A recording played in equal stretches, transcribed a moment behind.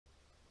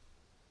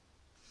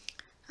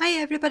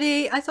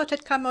everybody, I thought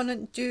I'd come on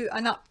and do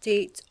an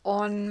update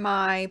on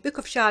my Book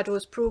of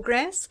Shadows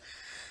progress.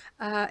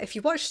 If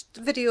you watched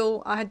the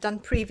video I had done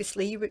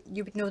previously,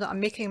 you would know that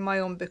I'm making my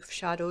own Book of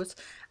Shadows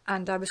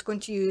and I was going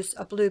to use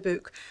a blue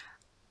book.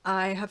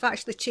 I have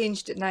actually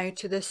changed it now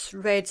to this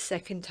red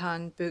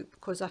second-hand book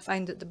because I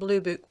found that the blue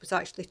book was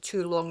actually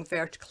too long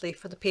vertically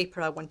for the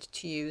paper I wanted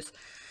to use.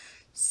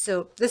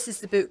 So this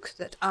is the book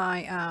that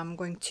I am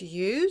going to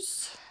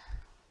use.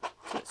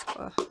 So it's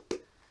got a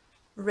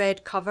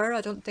red cover. I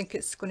don't think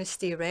it's going to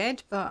stay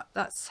red, but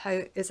that's how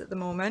it is at the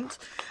moment.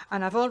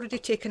 And I've already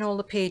taken all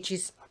the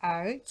pages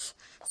out,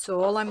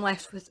 so all I'm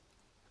left with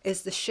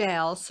is the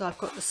shell. So I've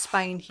got the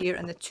spine here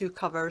and the two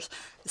covers.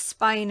 The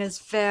spine is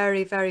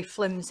very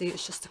flimsy,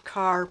 it's just a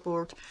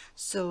cardboard,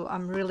 so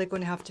I'm really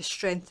going to have to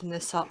strengthen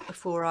this up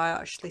before I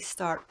actually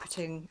start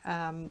putting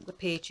the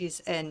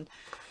pages in.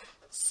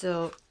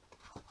 So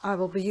I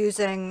will be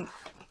using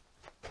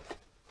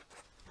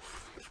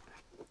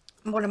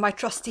one of my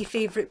trusty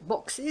favourite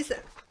boxes.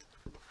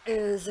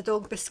 Is a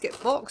dog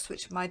biscuit box,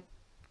 which might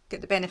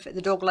get the benefit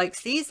the dog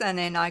likes these, and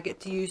then I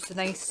get to use the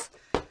nice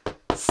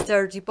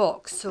sturdy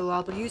box. So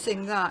I'll be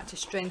using that to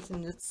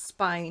strengthen the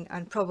spine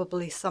and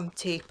probably some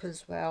tape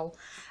as well.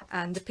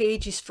 And the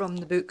pages from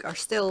the book are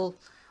still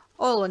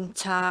all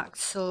intact,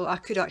 so I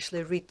could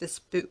actually read this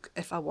book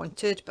if I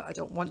wanted, but I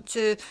don't want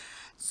to.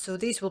 So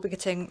these will be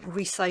getting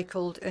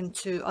recycled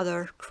into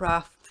other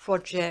craft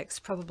projects,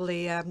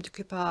 probably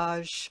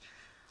decoupage,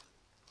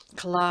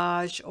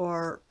 collage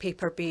or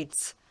paper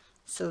beads.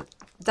 So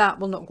that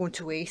will not go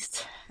to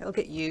waste, it'll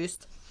get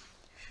used.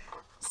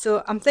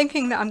 So I'm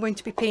thinking that I'm going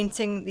to be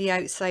painting the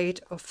outside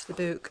of the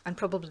book and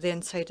probably the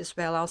inside as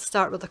well. I'll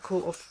start with a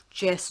coat of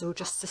gesso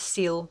just to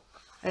seal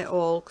it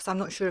all, because I'm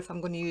not sure if I'm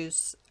going to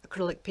use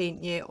acrylic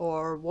paint yet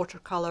or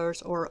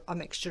watercolours or a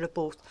mixture of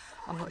both.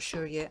 I'm not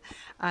sure yet.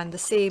 And the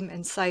same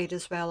inside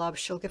as well. I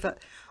shall give it,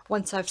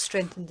 once I've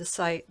strengthened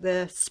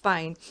the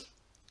spine,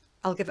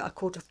 I'll give it a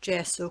coat of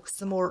gesso, because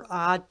the more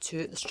I add to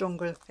it, the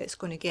stronger it's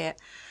going to get.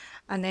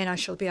 And then I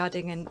shall be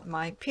adding in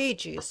my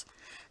pages.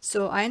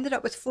 So I ended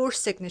up with 4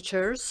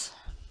 signatures,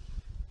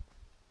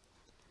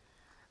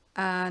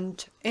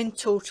 and in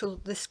total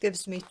this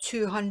gives me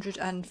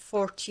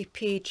 240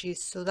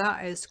 pages, so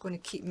that is going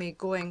to keep me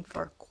going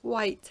for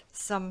quite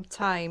some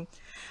time.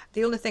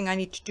 The only thing I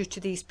need to do to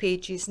these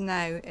pages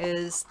now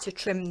is to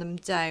trim them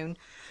down,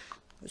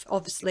 because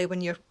obviously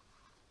when you're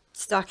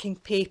stacking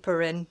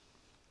paper in,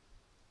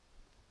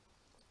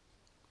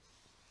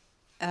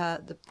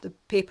 the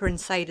paper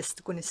inside is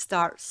going to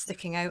start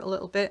sticking out a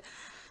little bit.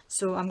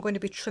 So I'm going to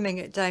be trimming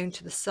it down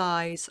to the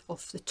size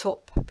of the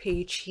top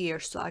page here,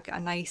 so I get a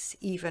nice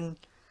even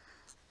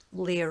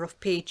layer of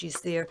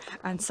pages there.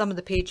 And some of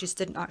the pages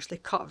didn't actually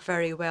cut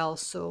very well,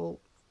 so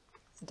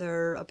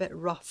they're a bit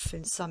rough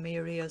in some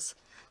areas,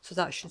 so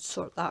that should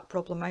sort that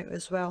problem out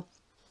as well.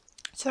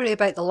 Sorry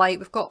about the light,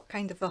 we've got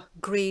kind of a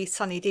grey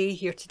sunny day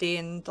here today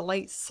and the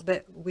light's a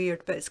bit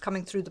weird, but it's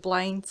coming through the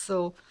blind,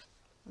 so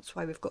that's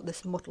why we've got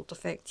this mottled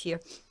effect here.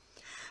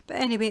 But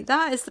anyway,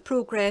 that is the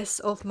progress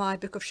of my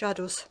Book of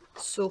Shadows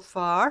so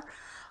far.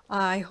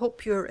 I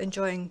hope you're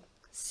enjoying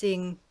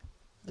seeing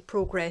the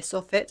progress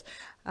of it,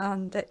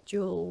 and that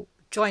you'll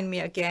join me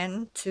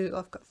again to,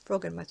 I've got a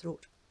frog in my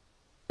throat,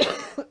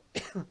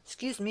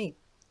 excuse me.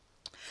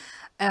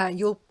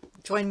 You'll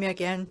join me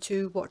again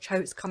to watch how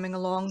it's coming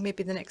along.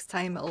 Maybe the next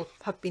time it'll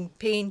have been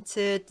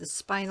painted, the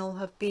spine will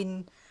have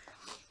been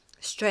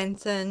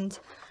strengthened.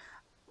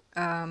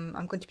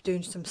 I'm going to be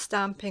doing some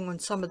stamping on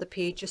some of the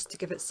pages to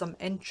give it some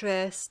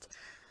interest,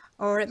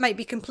 or it might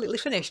be completely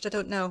finished, I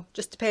don't know,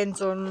 just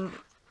depends on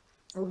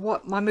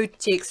what my mood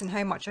takes and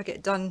how much I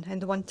get done in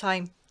the one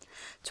time.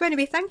 So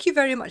anyway, thank you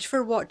very much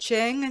for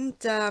watching, and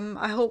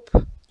I hope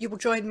you will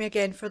join me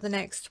again for the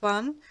next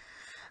one.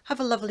 Have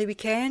a lovely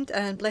weekend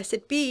and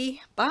blessed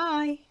be.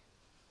 Bye.